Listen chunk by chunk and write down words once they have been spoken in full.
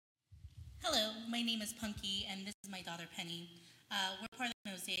Hello, my name is Punky, and this is my daughter Penny. We're part of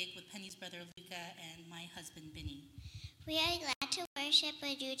the Mosaic with Penny's brother Luca and my husband Benny. We are glad to worship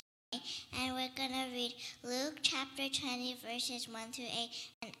with you today, and we're going to read Luke chapter 20, verses 1 through 8,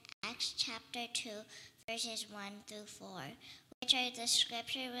 and Acts chapter 2, verses 1 through 4, which are the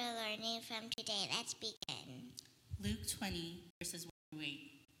scripture we're learning from today. Let's begin. Luke 20, verses 1 through 8.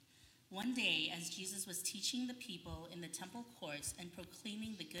 One day, as Jesus was teaching the people in the temple courts and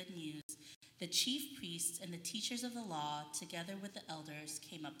proclaiming the good news, the chief priests and the teachers of the law, together with the elders,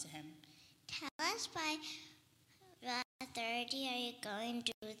 came up to him. Tell us by what authority are you going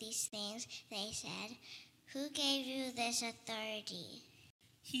to do these things? They said. Who gave you this authority?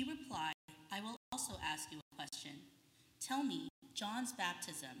 He replied, I will also ask you a question. Tell me, John's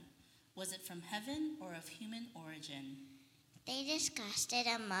baptism, was it from heaven or of human origin? They discussed it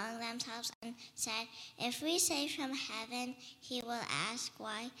among themselves and said, if we say from heaven, he will ask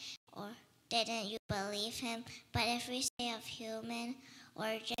why, or didn't you believe him? But if we say of human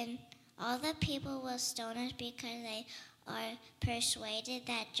origin, all the people will stone us because they are persuaded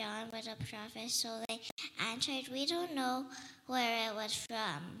that John was a prophet. So they answered, we don't know where it was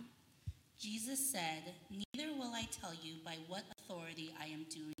from. Jesus said, neither will I tell you by what authority I am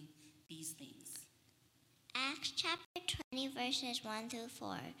doing these things. Acts chapter 20, verses 1 through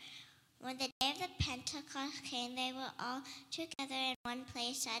 4. When the day of the Pentecost came, they were all together in one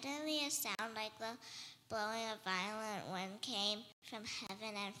place. Suddenly a sound like the blowing of violent wind came from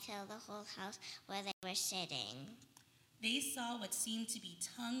heaven and filled the whole house where they were sitting. They saw what seemed to be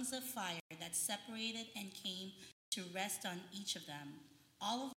tongues of fire that separated and came to rest on each of them.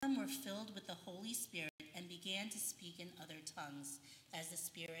 All of them were filled with the Holy Spirit and began to speak in other tongues as the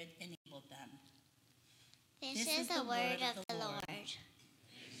Spirit enabled them. This is the word of the Lord.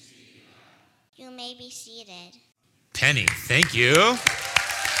 You may be seated. Penny, thank you.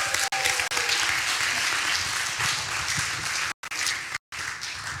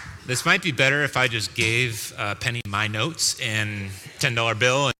 This might be better if I just gave Penny my notes and $10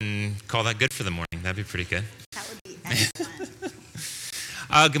 bill and call that good for the morning. That'd be pretty good. That would be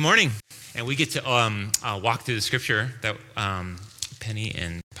excellent. Good morning. And we get to walk through the scripture that Penny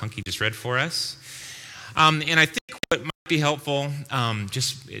and Punky just read for us. And I think what might be helpful,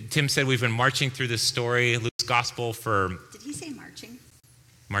 Tim said we've been marching through this story, Luke's gospel for... Did he say marching?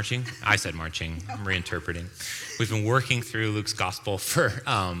 Marching? I said marching. I'm reinterpreting. We've been working through Luke's gospel for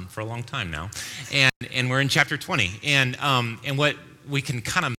a long time now. And we're in chapter 20. And what we can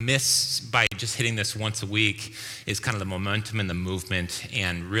kind of miss by just hitting this once a week is kind of the momentum and the movement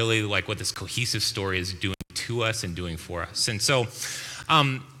and really like what this cohesive story is doing to us and doing for us. And so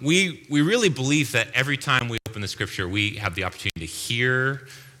we really believe that every time we open the scripture, we have the opportunity to hear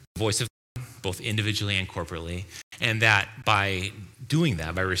the voice of God, both individually and corporately, and that by doing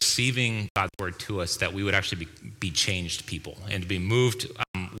that, by receiving God's word to us, that we would actually be changed people and to be moved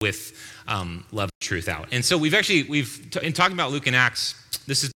with love and truth out. And so we've in talking about Luke and Acts,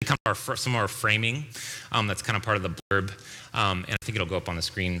 this has become some of our framing. That's kind of part of the blurb, and I think it'll go up on the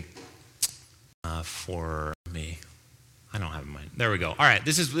screen for me. I don't have it in mind. There we go. All right,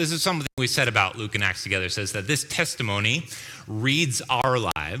 this is something we said about Luke and Acts together. It says that this testimony reads our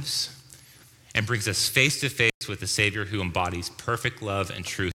lives and brings us face to face with the Savior who embodies perfect love and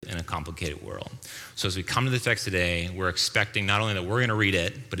truth in a complicated world. So as we come to the text today, we're expecting not only that we're going to read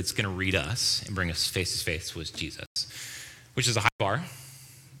it, but it's going to read us and bring us face to face with Jesus, which is a high bar.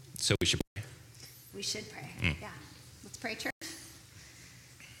 So we should pray. We should pray. Yeah. Let's pray, church.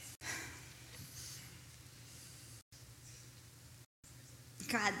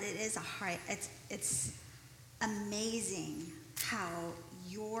 God, it is it's amazing how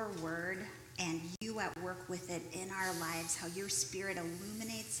your word and you at work with it in our lives, how your spirit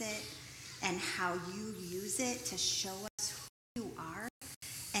illuminates it and how you use it to show us who you are,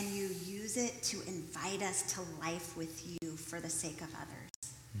 and you use it to invite us to life with you for the sake of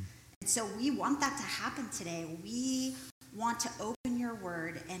others. And so we want that to happen today. We want to open your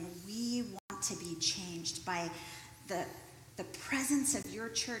word, and we want to be changed by the presence of your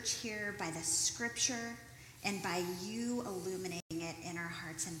church here, by the scripture, and by you illuminating it in our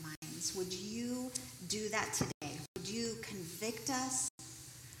hearts and minds. Would you do that today? Would you convict us?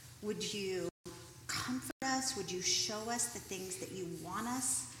 Would you comfort us? Would you show us the things that you want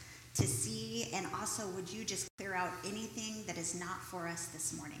us to see? And also, would you just clear out anything that is not for us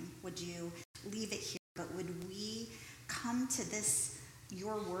this morning? Would you leave it here? But would we come to this,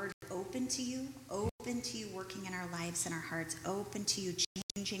 your word, open to you working in our lives and our hearts, open to you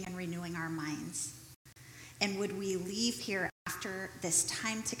changing and renewing our minds? And would we leave here after this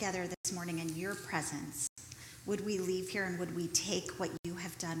time together this morning in your presence Would we leave here and would we take what you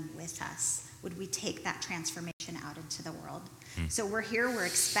have done with us? Would we take that transformation out into the world? So we're here, we're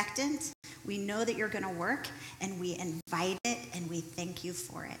expectant. We know that you're going to work, and we invite it, and we thank you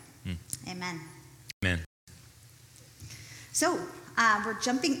for it. Amen. Amen. So we're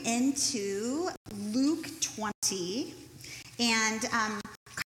jumping into Luke 20, and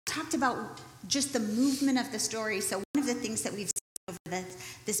talked about just the movement of the story. So one of the things that we've seen over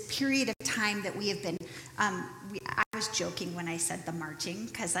this period of time that we have been, I was joking when I said the marching,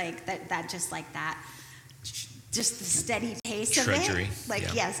 because like that just like that, just the steady pace Trudgery. of it. Like,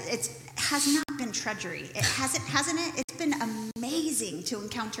 yeah. Yes, it has not been trudgery. It hasn't it? It's been amazing to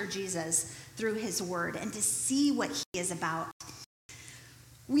encounter Jesus through his word and to see what he is about.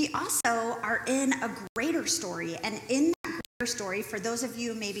 We also are in a greater story, and in that greater story, for those of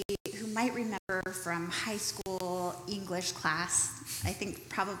you maybe who might remember from high school English class, I think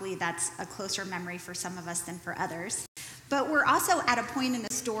probably that's a closer memory for some of us than for others. But we're also at a point in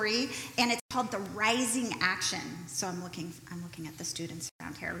the story, and it's called the rising action. So I'm looking at the students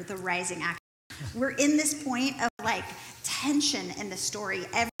around here, the rising action. We're in this point of like tension in the story.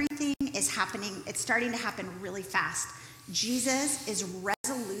 Everything is happening. It's starting to happen really fast. Jesus is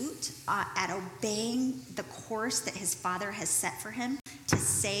resolute at obeying the course that his Father has set for him to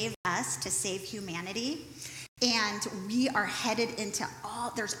save us, to save humanity. And we are headed into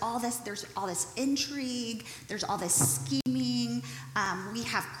there's all this intrigue, there's all this scheming. We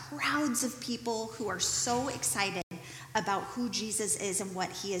have crowds of people who are so excited about who Jesus is and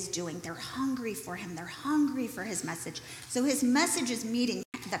what he is doing. They're hungry for him. They're hungry for his message. So his message is meeting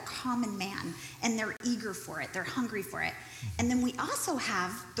the common man, and they're eager for it. They're hungry for it. And then we also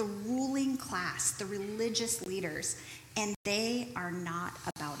have the ruling class, the religious leaders, and they are not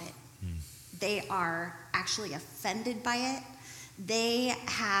about it. They are actually offended by it. They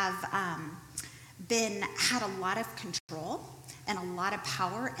have had a lot of control and a lot of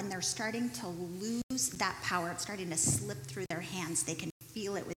power, and they're starting to lose that power. It's starting to slip through their hands. They can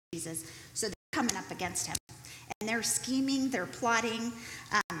feel it with Jesus. So they're coming up against him. And they're scheming, they're plotting,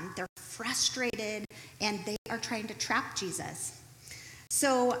 they're frustrated, and they are trying to trap Jesus.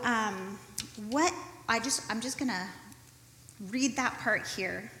 So I'm just going to read that part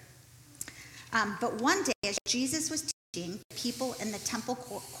here. But one day, as Jesus was teaching people in the temple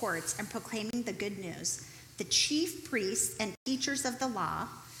courts and proclaiming the good news, the chief priests and teachers of the law,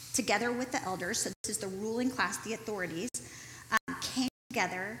 together with the elders, so this is the ruling class, the authorities,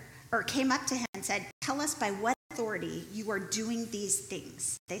 came up to him and said, "Tell us by what authority you are doing these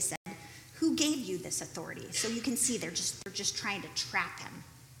things." They said, "Who gave you this authority?" So you can see they're just trying to trap him.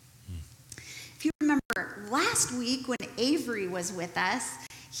 If you remember last week when Avery was with us,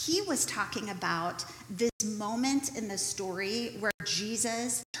 he was talking about this moment in the story where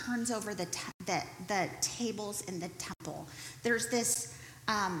Jesus turns over the tables in the temple. There's this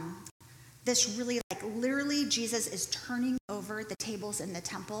really, like, literally Jesus is turning over the tables in the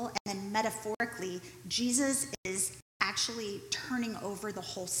temple, and then metaphorically, Jesus is actually turning over the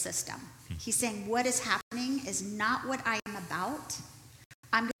whole system. He's saying what is happening is not what I am about.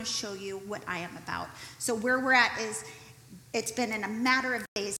 I'm going to show you what I am about. So where we're at is, it's been in a matter of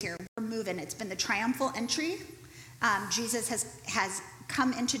days here. We're moving. It's been the triumphal entry. Jesus has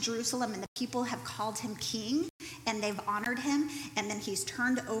come into Jerusalem, and the people have called him king, and they've honored him. And then he's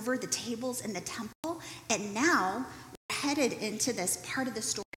turned over the tables in the temple. And now we're headed into this part of the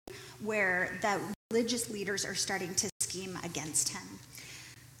story where the religious leaders are starting to scheme against him.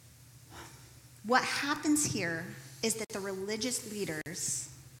 What happens here is that the religious leaders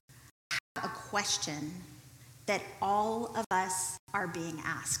have a question that all of us are being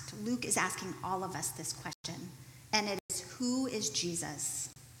asked. Luke is asking all of us this question, and it is, who is Jesus?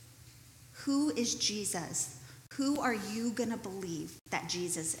 Who is Jesus? Who are you going to believe that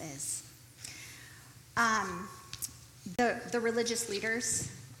Jesus is? The religious leaders,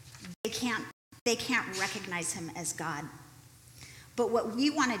 they can't recognize him as God. But what we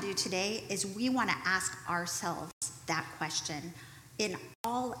want to do today is we want to ask ourselves that question. In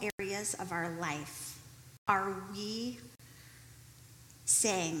all areas of our life, are we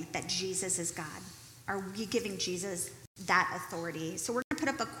saying that Jesus is God? Are we giving Jesus that authority? So we're going to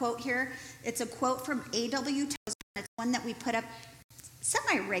put up a quote here. It's a quote from A.W. Tozer. It's one that we put up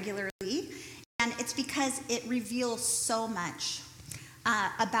semi-regularly, and it's because it reveals so much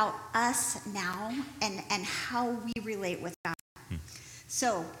about us now and how we relate with God.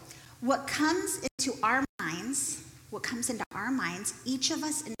 So what comes into our minds, each of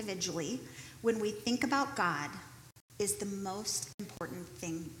us individually, when we think about God, is the most important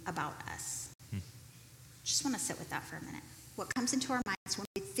thing about us. Just want to sit with that for a minute. What comes into our minds when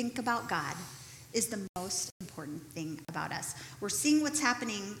we think about God is the most important thing about us. We're seeing what's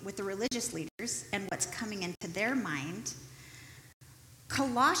happening with the religious leaders and what's coming into their mind.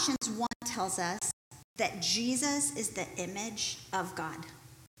 Colossians 1 tells us that Jesus is the image of God.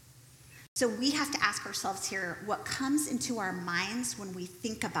 So we have to ask ourselves here, what comes into our minds when we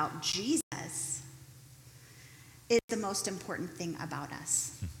think about Jesus is the most important thing about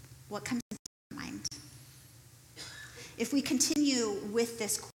us. What comes into our mind? If we continue with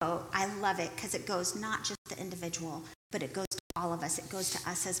this quote, I love it because it goes not just to the individual, but it goes to all of us. It goes to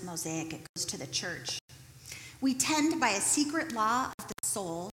us as Mosaic. It goes to the church. We tend by a secret law of the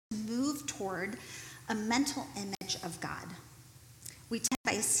soul to move toward a mental image of God. We tend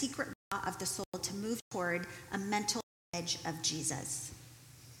by a secret law of the soul to move toward a mental image of Jesus.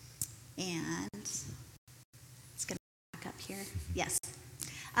 And it's going to back up here. Yes.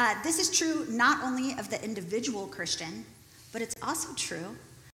 This is true not only of the individual Christian, but it's also true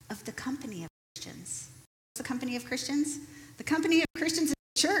of the company of Christians. What's the company of Christians? The company of Christians is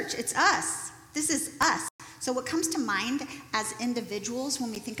the church. It's us. This is us. So what comes to mind as individuals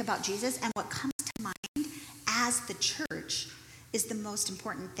when we think about Jesus, and what comes to mind as the church, is the most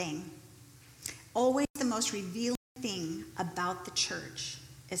important thing. Always the most revealing thing about the church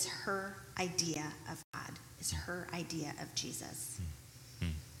is her idea of God, is her idea of Jesus.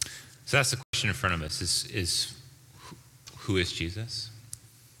 So that's the question in front of us is who is Jesus?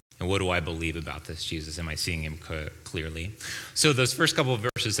 And what do I believe about this Jesus? Am I seeing him clearly? So those first couple of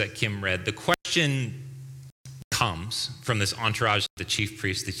verses that Kim read, the question comes from this entourage of the chief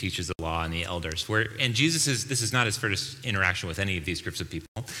priests, the teachers of the law, and the elders. And this is not his first interaction with any of these groups of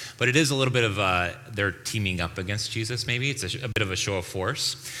people, but it is a little bit of they're teaming up against Jesus, maybe. It's a bit of a show of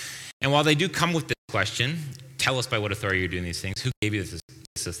force. And while they do come with this question, tell us by what authority you're doing these things, who gave you this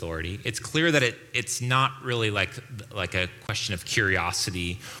authority, it's clear that it's not really like a question of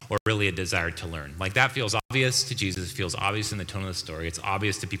curiosity or really a desire to learn. Like that feels obvious to Jesus, it feels obvious in the tone of the story, it's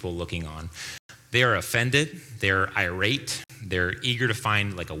obvious to people looking on. They are offended, they're irate, they're eager to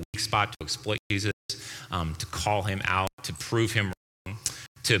find like a weak spot to exploit Jesus, to call him out, to prove him wrong,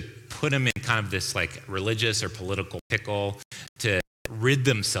 to put him in kind of this like religious or political pickle, to rid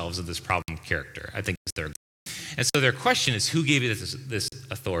themselves of this problem character. I think is their goal. And so their question is, who gave you this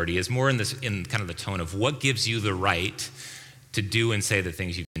authority, is more in kind of the tone of what gives you the right to do and say the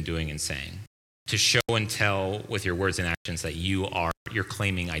things you've been doing and saying, to show and tell with your words and actions that you're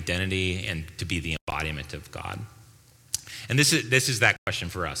claiming identity and to be the embodiment of God. And this is that question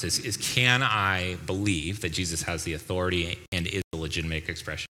for us, is can I believe that Jesus has the authority and is a legitimate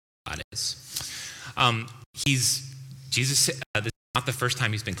expression of God is. Jesus, this is not the first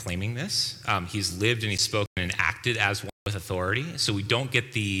time he's been claiming this. He's lived and he's spoken and acted as one with authority. So we don't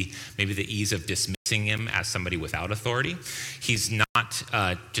get maybe the ease of dismissing him as somebody without authority. He's not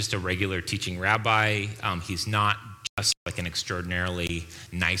just a regular teaching rabbi. He's not just like an extraordinarily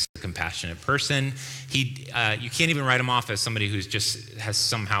nice, compassionate person. You can't even write him off as somebody who's just has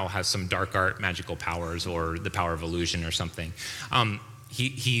some dark art magical powers or the power of illusion or something.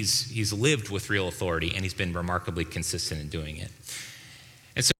 He's lived with real authority, and he's been remarkably consistent in doing it.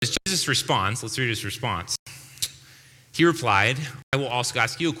 And so as Jesus responds, let's read his response. He replied, I will also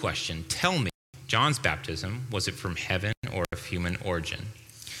ask you a question. Tell me, John's baptism, was it from heaven or of human origin?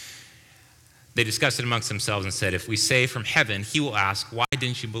 They discussed it amongst themselves and said, if we say from heaven, he will ask, why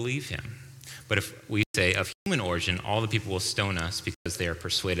didn't you believe him? But if we say of human origin, all the people will stone us because they are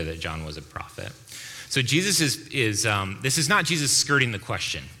persuaded that John was a prophet. So Jesus this is not Jesus skirting the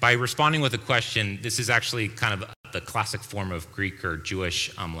question. By responding with a question, this is actually kind of the classic form of Greek or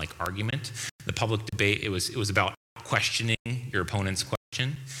Jewish argument. The public debate, it was about questioning your opponent's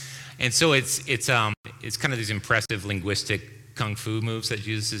question. And so it's kind of these impressive linguistic kung fu moves that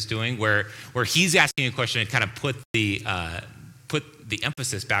Jesus is doing, where he's asking a question and kind of put the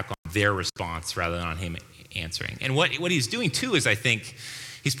emphasis back on their response rather than on him answering. And what he's doing too is, I think,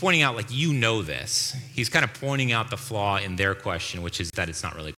 he's pointing out, like, you know this. He's kind of pointing out the flaw in their question, which is that it's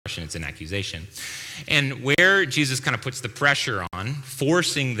not really a question, it's an accusation. And where Jesus kind of puts the pressure on,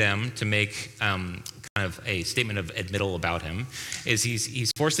 forcing them to make kind of a statement of admittal about him, is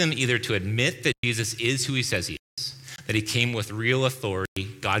he's forcing them either to admit that Jesus is who he says he is, that he came with real authority,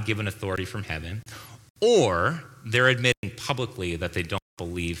 God-given authority from heaven, or they're admitting publicly that they don't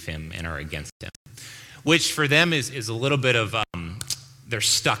believe him and are against him, which for them is a little bit of... they're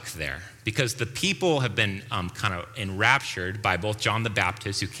stuck there because the people have been kind of enraptured by both John the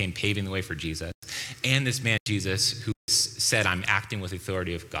Baptist, who came paving the way for Jesus, and this man Jesus, who said, I'm acting with the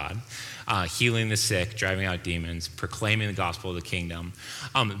authority of God, healing the sick, driving out demons, proclaiming the gospel of the kingdom.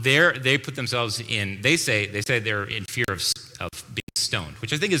 They put themselves in, they say they're in fear of being stoned,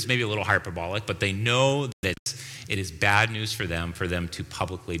 which I think is maybe a little hyperbolic, but they know that it is bad news for them to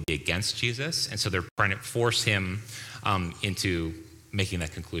publicly be against Jesus. And so they're trying to force him into making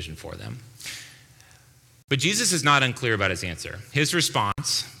that conclusion for them. But Jesus is not unclear about his answer. His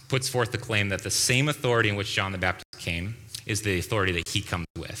response puts forth the claim that the same authority in which John the Baptist came is the authority that he comes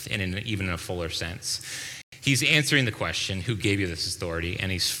with, and even in a fuller sense. He's answering the question, who gave you this authority?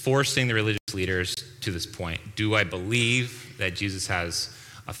 And he's forcing the religious leaders to this point. Do I believe that Jesus has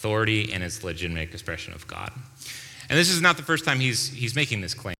authority and is legitimate expression of God? And this is not the first time he's making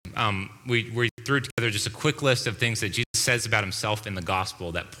this claim. We threw together just a quick list of things that Jesus says about himself in the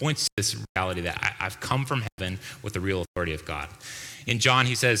gospel that points to this reality that I've come from heaven with the real authority of God. In John,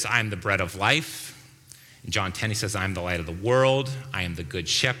 he says, I am the bread of life. In John 10, he says, I am the light of the world. I am the good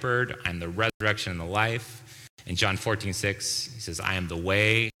shepherd. I am the resurrection and the life. In John 14:6, he says, I am the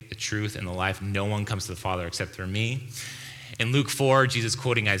way, the truth, and the life. No one comes to the Father except through me. In Luke 4, Jesus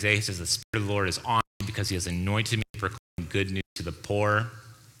quoting Isaiah, he says, the Spirit of the Lord is on me because he has anointed me to proclaim good news to the poor.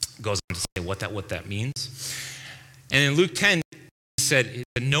 Goes on to say what that means. And in Luke 10, he said,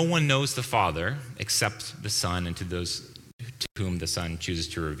 no one knows the Father except the Son and to those to whom the Son chooses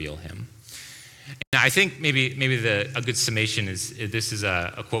to reveal him. And I think maybe a good summation is this is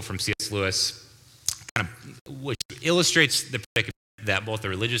a quote from C.S. Lewis, which illustrates the predicament that both the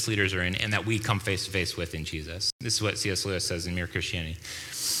religious leaders are in and that we come face to face with in Jesus. This is what C.S. Lewis says in Mere Christianity.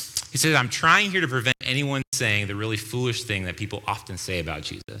 He says, I'm trying here to prevent anyone saying the really foolish thing that people often say about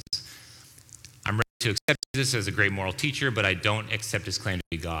Jesus. I'm ready to accept Jesus as a great moral teacher, but I don't accept his claim to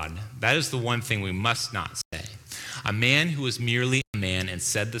be God. That is the one thing we must not say. A man who was merely a man and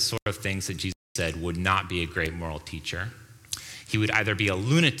said the sort of things that Jesus said would not be a great moral teacher. He would either be a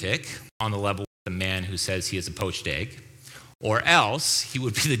lunatic on the level of the man who says he is a poached egg, or else he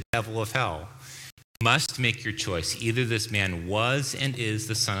would be the devil of hell. You must make your choice. Either this man was and is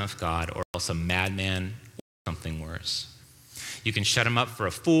the Son of God, or else a madman or something worse. You can shut him up for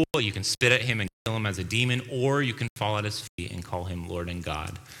a fool, you can spit at him and kill him as a demon, or you can fall at his feet and call him Lord and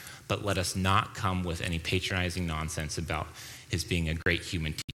God. But let us not come with any patronizing nonsense about his being a great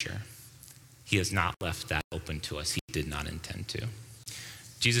human teacher. He has not left that open to us. He did not intend to.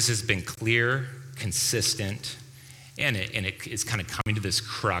 Jesus has been clear, consistent, and it is kind of coming to this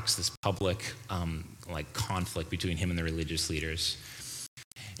crux, this public conflict between him and the religious leaders.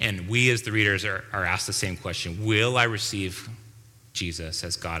 And we as the readers are asked the same question, will I receive Jesus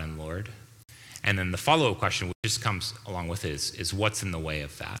as God and Lord? And then the follow-up question, which just comes along with it, is what's in the way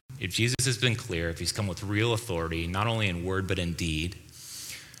of that? If Jesus has been clear, if he's come with real authority, not only in word but in deed,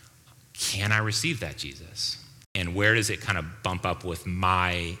 can I receive that Jesus? And where does it kind of bump up with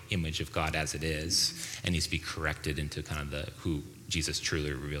my image of God as it is and needs to be corrected into kind of who Jesus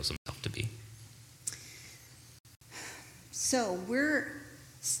truly reveals himself to be? So we're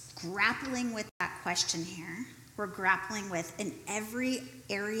grappling with that question here. We're grappling with, in every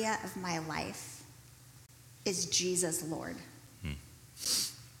area of my life, is Jesus Lord?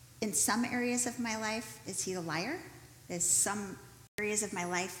 In some areas of my life, is he a liar? Is some areas of my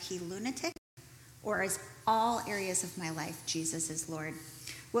life he lunatic? Or is all areas of my life Jesus is Lord?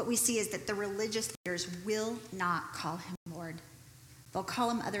 What we see is that the religious leaders will not call him Lord. They'll call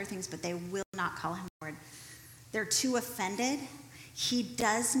him other things, but they will not call him Lord. They're too offended. He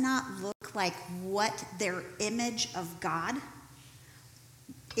does not look like what their image of God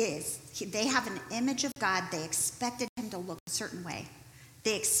is. They have an image of God. They expected him to look a certain way.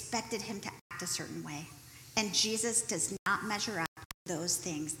 They expected him to act a certain way. And Jesus does not measure up to those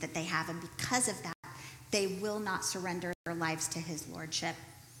things that they have. And because of that, they will not surrender their lives to his lordship.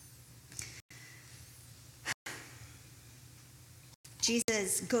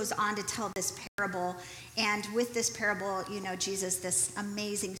 Jesus goes on to tell this parable, and with this parable, Jesus, this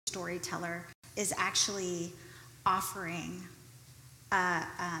amazing storyteller, is actually offering,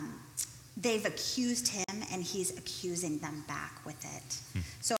 they've accused him, and he's accusing them back with it.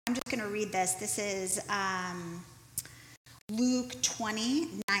 So I'm just going to read this. This is Luke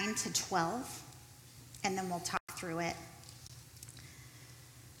 20:9 to 12, and then we'll talk through it.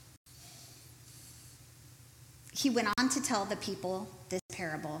 He went on to tell the people this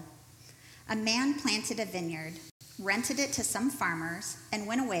parable. A man planted a vineyard, rented it to some farmers, and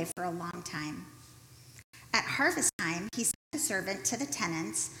went away for a long time. At harvest time, he sent a servant to the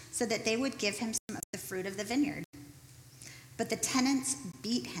tenants so that they would give him some of the fruit of the vineyard. But the tenants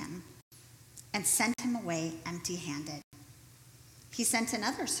beat him and sent him away empty-handed. He sent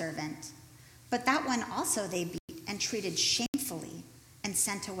another servant, but that one also they beat and treated shamefully and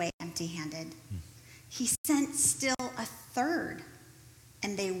sent away empty-handed. He sent still a third,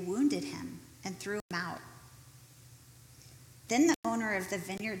 and they wounded him and threw him out. Then the owner of the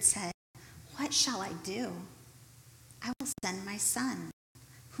vineyard said, "What shall I do? I will send my son,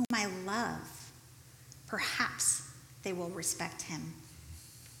 whom I love. Perhaps they will respect him."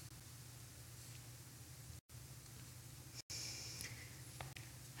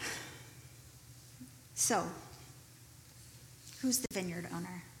 So, who's the vineyard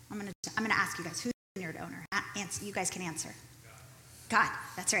owner? I'm gonna ask you guys, who's the vineyard owner? You guys can answer. God,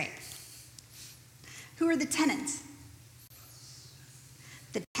 that's right. Who are the tenants?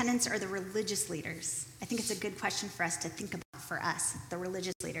 The tenants are the religious leaders. I think it's a good question for us to think about for us, the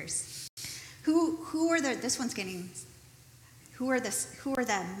religious leaders. Who are the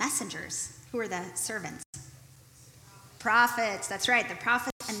messengers? Who are the servants? Prophets, that's right, the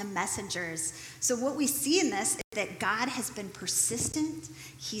prophets and the messengers. So what we see in this is that God has been persistent,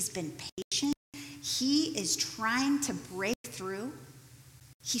 he's been patient, he is trying to break through,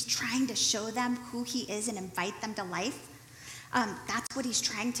 he's trying to show them who he is and invite them to life. That's what he's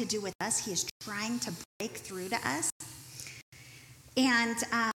trying to do with us. He is trying to break through to us. And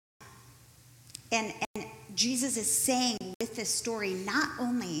Jesus is saying with this story, not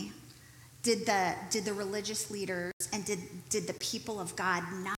only did the religious leaders and did the people of God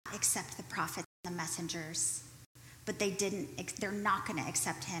not accept the prophets and the messengers, but they're not going to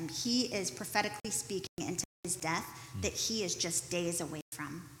accept him. He is prophetically speaking into his death that he is just days away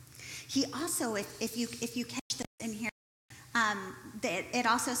from. He also, if you catch this in here, it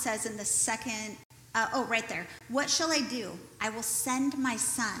also says in the second, right there, "What shall I do? I will send my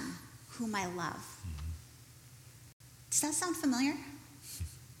son, whom I love." Does that sound familiar?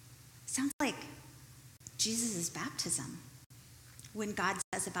 Sounds like Jesus' baptism. When God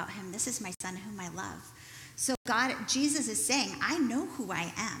says about him, "This is my son whom I love." So Jesus is saying, I know who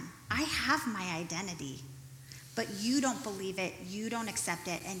I am. I have my identity. But you don't believe it, you don't accept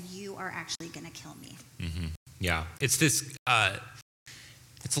it, and you are actually going to kill me. Mm-hmm. Yeah, it's this.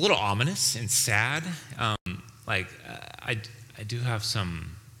 It's a little ominous and sad. I do have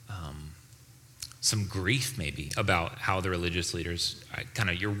some grief maybe about how the religious leaders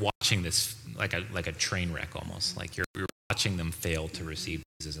you're watching this like a train wreck almost. Like you're watching them fail to receive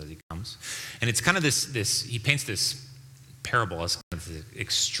Jesus as he comes, and it's kind of this. He paints this parable as kind of the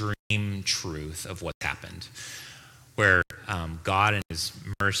extreme truth of what's happened, where God in his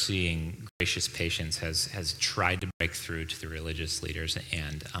mercy and gracious patience has tried to break through to the religious leaders,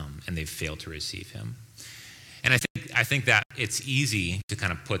 and they've failed to receive him. And I think that it's easy to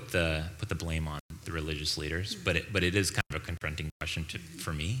kind of put the blame on the religious leaders, but it is kind of a confronting question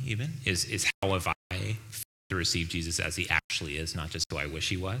for me even is how have I failed to receive Jesus as he actually is, not just who I wish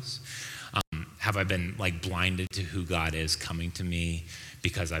he was. Have I been like blinded to who God is coming to me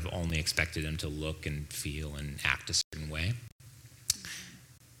because I've only expected him to look and feel and act a certain way?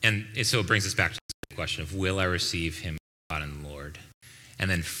 And so it brings us back to the question of, will I receive him, God and Lord? And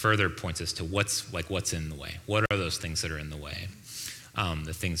then further points us to what's in the way. What are those things that are in the way?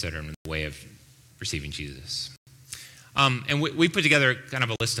 The things that are in the way of receiving Jesus. And we put together kind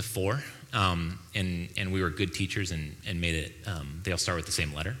of a list of 4, and we were good teachers and made it. They all start with the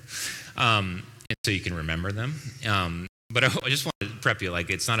same letter, and so you can remember them. But I just want to prep you, like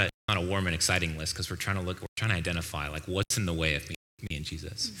it's not a warm and exciting list because we're trying to identify like what's in the way of me and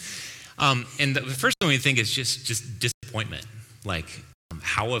Jesus. And the first thing we think is just disappointment. Like,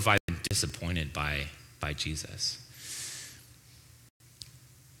 how have I been disappointed by Jesus?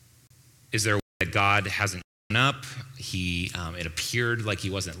 Is there a way that God hasn't shown up? It appeared like he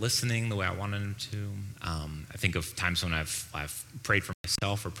wasn't listening the way I wanted him to. I think of times when I've prayed for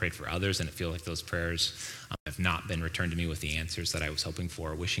myself or prayed for others, and it feels like those prayers have not been returned to me with the answers that I was hoping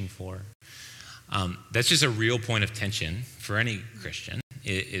for or wishing for. That's just a real point of tension for any Christian,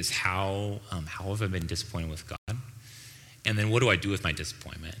 is how have I been disappointed with God? And then what do I do with my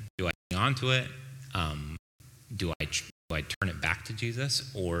disappointment? Do I hang on to it? Do I turn it back to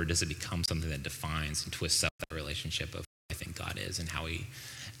Jesus? Or does it become something that defines and twists up that relationship of who I think God is and how he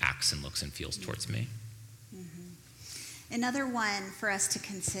acts and looks and feels towards me? Mm-hmm. Another one for us to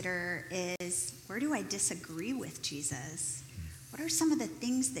consider is, where do I disagree with Jesus? What are some of the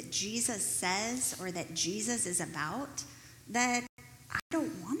things that Jesus says or that Jesus is about that I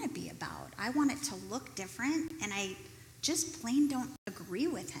don't want to be about? I want it to look different, and I just plain don't agree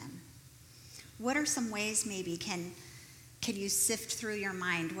with him. What are some ways maybe can you sift through your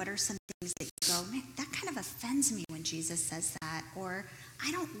mind? What are some things that you go, man, that kind of offends me when Jesus says that? Or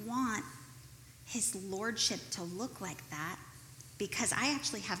I don't want his lordship to look like that because I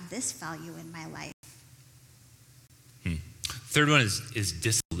actually have this value in my life. Third one is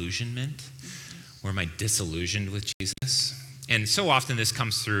disillusionment. Where am I disillusioned with Jesus? And so often this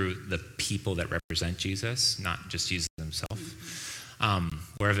comes through the people that represent Jesus, not just Jesus himself.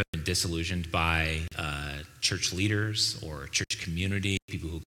 where I've been disillusioned by church leaders or church community, people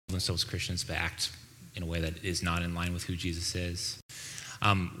who call themselves Christians but act in a way that is not in line with who Jesus is.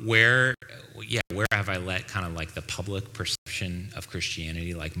 Where have I let kind of like the public perception of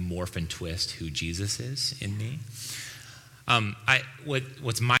Christianity like morph and twist who Jesus is in me?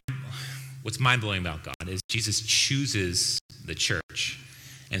 What's mind-blowing about God is Jesus chooses the church.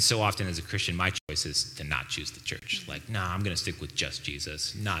 And so often as a Christian, my choice is to not choose the church. Like, no, I'm going to stick with just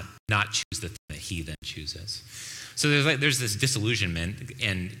Jesus, not choose the thing that he then chooses. So there's this disillusionment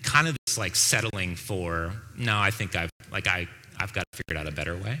and kind of this like settling for, no, I think I've got to figure out a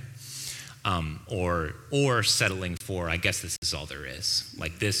better way. Or settling for, I guess this is all there is.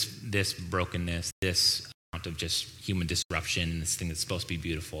 Like this brokenness, this amount of just human disruption, this thing that's supposed to be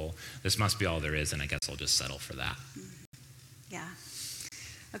beautiful, this must be all there is, and I guess I'll just settle for that. Yeah.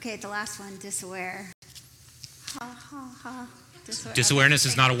 Okay, the last one, disaware. Ha, ha, ha. Disawareness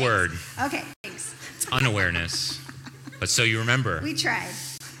is not a word. Okay, thanks. It's unawareness. But so you remember. We tried.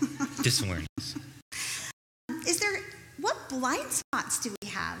 Disawareness. What blind spots do we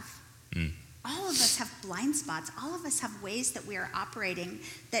have? All of us have blind spots. All of us have ways that we are operating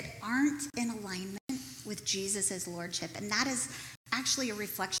that aren't in alignment with Jesus' lordship. And that is actually a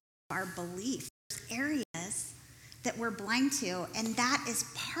reflection of our belief. There's areas that we're blind to, and that is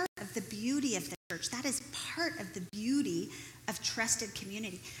part of the beauty of the church. That is part of the beauty of trusted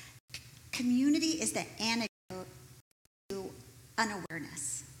community. Community is the antidote to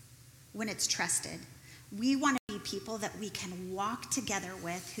unawareness when it's trusted. We want to be people that we can walk together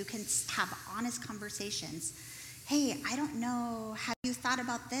with, who can have honest conversations. Hey, I don't know, have you thought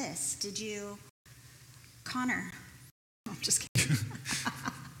about this? Did you, Connor? I'm just kidding.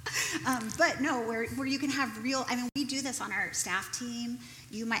 But no, where you can have real, we do this on our staff team.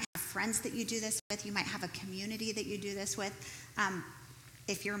 You might have friends that you do this with. You might have a community that you do this with.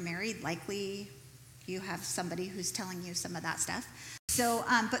 If you're married, likely you have somebody who's telling you some of that stuff. So,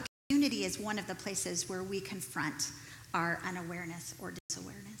 but community is one of the places where we confront our unawareness or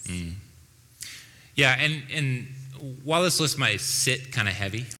disawareness. Yeah, and while this list might sit kind of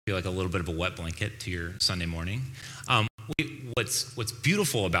heavy, feel like a little bit of a wet blanket to your Sunday morning, what's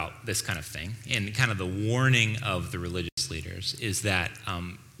beautiful about this kind of thing and kind of the warning of the religious leaders is that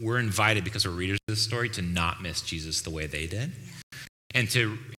we're invited, because we're readers of this story, to not miss Jesus the way they did, and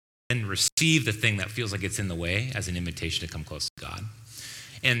to receive the thing that feels like it's in the way as an invitation to come close to God.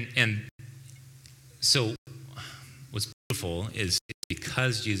 And so what's beautiful is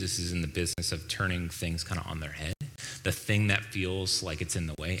because Jesus is in the business of turning things kind of on their head, the thing that feels like it's in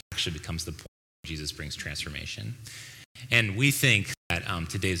the way actually becomes the point where Jesus brings transformation. And we think that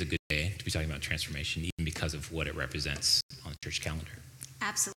today is a good day to be talking about transformation, even because of what it represents on the church calendar.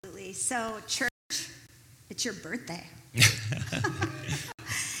 Absolutely. So, church, it's your birthday.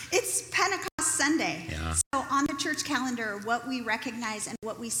 It's Pentecost Sunday. Yeah. So on the church calendar, what we recognize and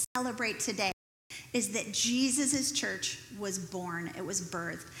what we celebrate today is that Jesus' church was born. It was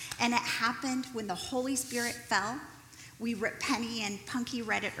birthed. And it happened when the Holy Spirit fell. Penny and Punky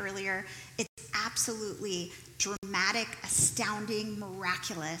read it earlier. It's absolutely dramatic, astounding,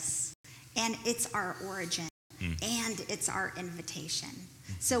 miraculous. And it's our origin. And it's our invitation.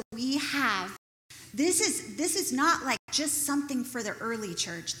 So we have, this is not like just something for the early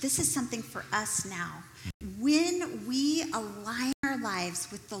church. This is something for us now. When we align our lives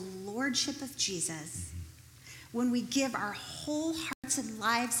with the lordship of Jesus, when we give our whole hearts and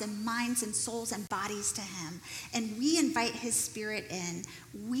lives and minds and souls and bodies to him, and we invite his Spirit in,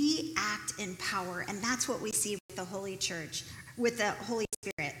 we act in power. And that's what we see with the Holy Church, with the Holy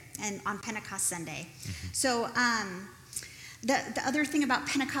Spirit, and on Pentecost Sunday. So the other thing about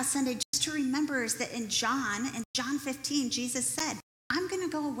Pentecost Sunday, just to remember, is that in John 15, Jesus said, I'm going to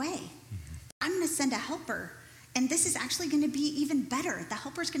go away. I'm going to send a helper. And this is actually going to be even better. The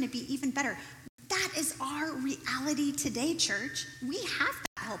helper is going to be even better. That is our reality today, church. We have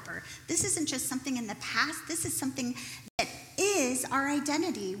that helper. This isn't just something in the past. This is something that is our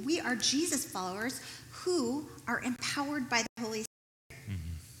identity. We are Jesus followers who are empowered by the Holy Spirit.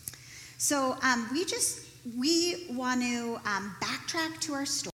 So we want to backtrack to our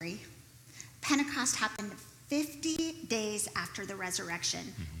story. Pentecost happened 50 days after the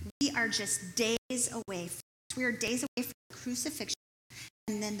resurrection. We are just days away. We are days away from the crucifixion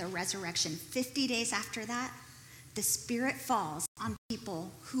and then the resurrection. 50 days after that, the Spirit falls on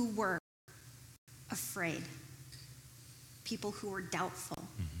people who were afraid, people who were doubtful,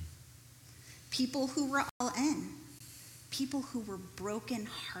 people who were all in, people who were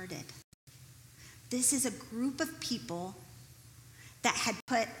brokenhearted. This is a group of people that had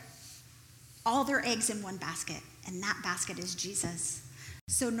put all their eggs in one basket. and that basket is Jesus.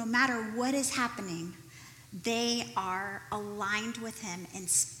 So no matter what is happening, they are aligned with him in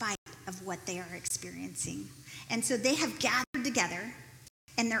spite of what they are experiencing. And so they have gathered together,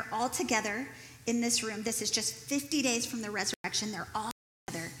 and they're all together in this room. This is just 50 days from the resurrection. They're all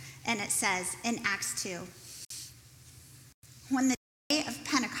together. And it says in Acts 2, when the day of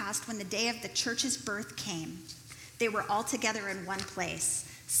Pentecost, when the day of the church's birth came, they were all together in one place.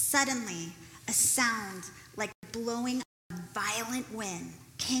 Suddenly, a sound like the blowing of a violent wind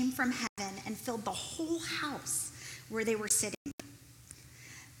came from heaven and filled the whole house where they were sitting.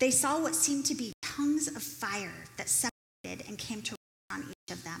 They saw what seemed to be tongues of fire that separated and came to rest on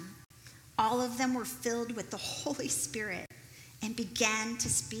each of them. All of them were filled with the Holy Spirit and began to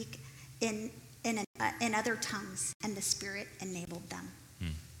speak in other tongues, and the Spirit enabled them.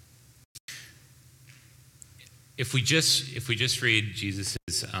 If we just read Jesus'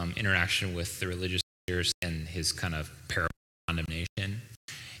 interaction with the religious leaders and his kind of parable of condemnation,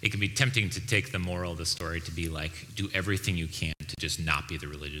 it can be tempting to take the moral of the story to be like, do everything you can to just not be the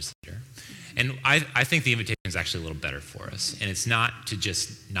religious leader. And I think the invitation is actually a little better for us. And it's not to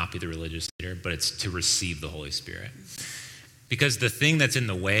just not be the religious leader, but it's to receive the Holy Spirit. Because the thing that's in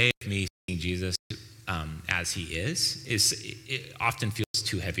the way of me seeing Jesus as he is it often feels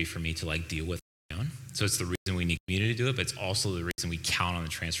too heavy for me to like deal with on my own. So it's the reason we need community to do it, but it's also the reason we count on the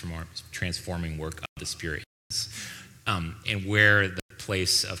transforming work of the Spirit. And where the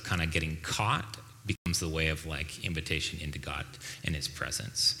place of kind of getting caught becomes the way of like invitation into God and his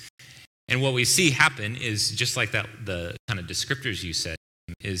presence. And what we see happen is just like that, the kind of descriptors you said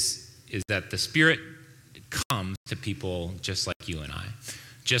is that the Spirit comes to people just like you and I,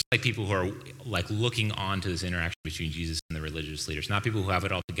 just like people who are like looking on to this interaction between Jesus and the religious leaders, not people who have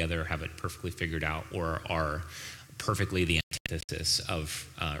it all together, have it perfectly figured out, or are perfectly the antithesis of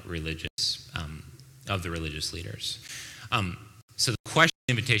the religious leaders. So the question,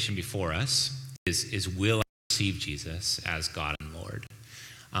 invitation before us is will I receive Jesus as God and Lord?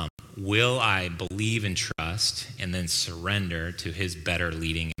 Will I believe and trust and then surrender to his better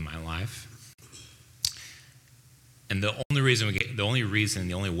leading in my life? And the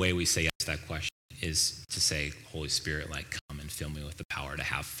only way we say yes to that question is to say, Holy Spirit, like come and fill me with the power to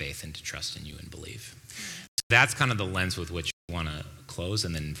have faith and to trust in you and believe. So that's kind of the lens with which we want to close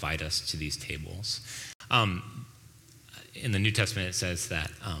and then invite us to these tables. In the New Testament, it says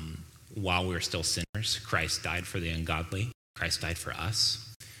that while we were still sinners, Christ died for the ungodly. Christ died for us.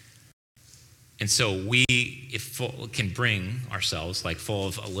 And so we can bring ourselves like full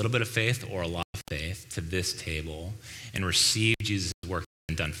of a little bit of faith or a lot of faith to this table and receive Jesus' work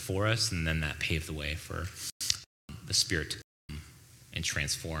done for us, and then that paved the way for the Spirit to come and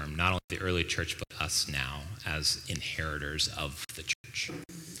transform not only the early church, but us now as inheritors of the church.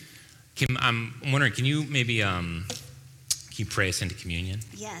 Kim, I'm wondering, can you maybe can you pray us into communion?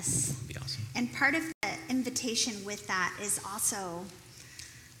 Yes. That'd be awesome. And part of the invitation with that is also,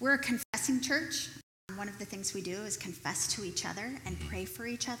 we're a confessing church. One of the things we do is confess to each other and pray for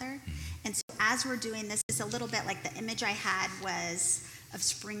each other. And so as we're doing this, is a little bit like the image I had was of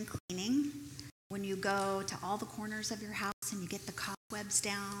spring cleaning. When you go to all the corners of your house and you get the cobwebs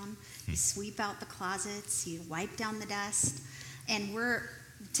down, you sweep out the closets, you wipe down the dust. And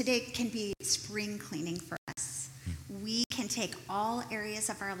today can be spring cleaning for us. We can take all areas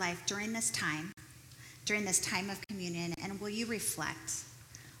of our life during this time of communion, and will you reflect?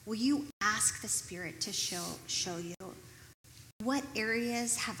 Will you ask the Spirit to show you what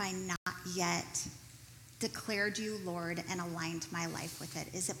areas have I not yet declared you Lord and aligned my life with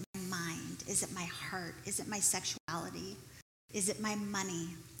it? Is it my mind? Is it my heart? Is it my sexuality? Is it my money?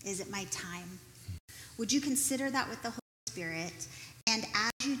 Is it my time? Would you consider that with the Holy Spirit? And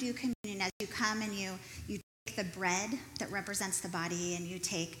as you do communion, as you come and you take the bread that represents the body and you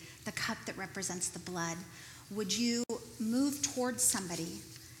take the cup that represents the blood, would you move towards somebody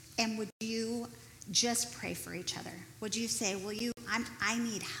and would you just pray for each other? Would you say, I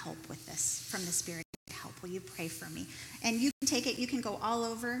need help with this from the Spirit. I need help. Will you pray for me? And you can take it, you can go all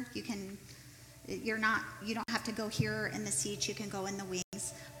over. You don't have to go here in the seats, you can go in the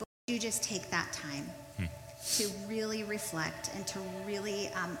wings, but you just take that time to really reflect and to really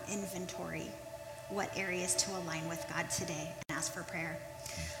inventory what areas to align with God today and ask for prayer.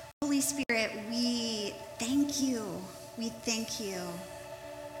 Holy Spirit, we thank you. We thank you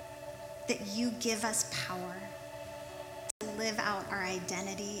that you give us power to live out our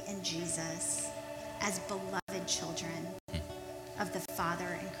identity in Jesus as beloved children of the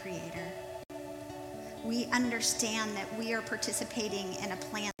Father and Creator. We understand that we are participating in a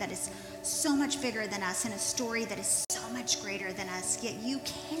plan that is so much bigger than us, in a story that is so much greater than us, yet you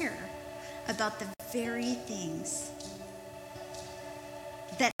care about the very things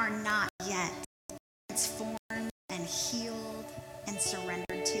that are not yet transformed and healed and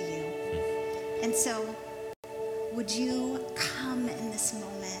surrendered to you. And so, would you come in this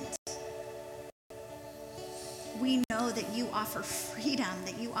moment? We know that you offer freedom,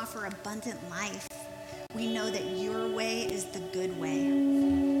 that you offer abundant life. We know that your way is the good way.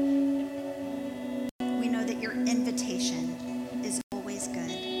 We know that your invitation is always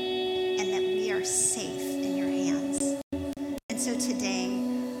good and that we are safe in your hands. And so today,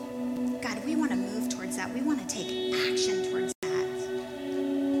 God, we want to move towards that. We want to take action towards that.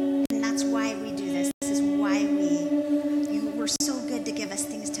 And that's why we do this. This is why you were so good to give us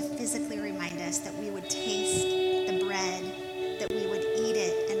things to physically remind us that we would taste the bread, that we would eat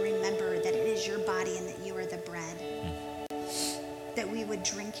it and remember that it is your body and that you are the bread. That we would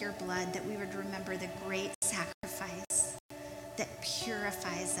drink your blood, that we would remember the great sacrifice that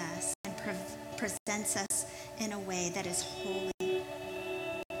purifies us and presents us in a way that is holy.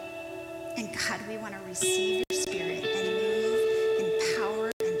 And God, we want to receive your spirit and move in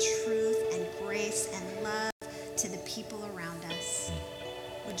power and truth and grace and love to the people around us.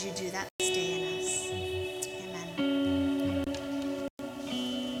 Would you do that this day in us?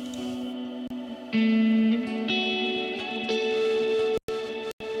 Amen.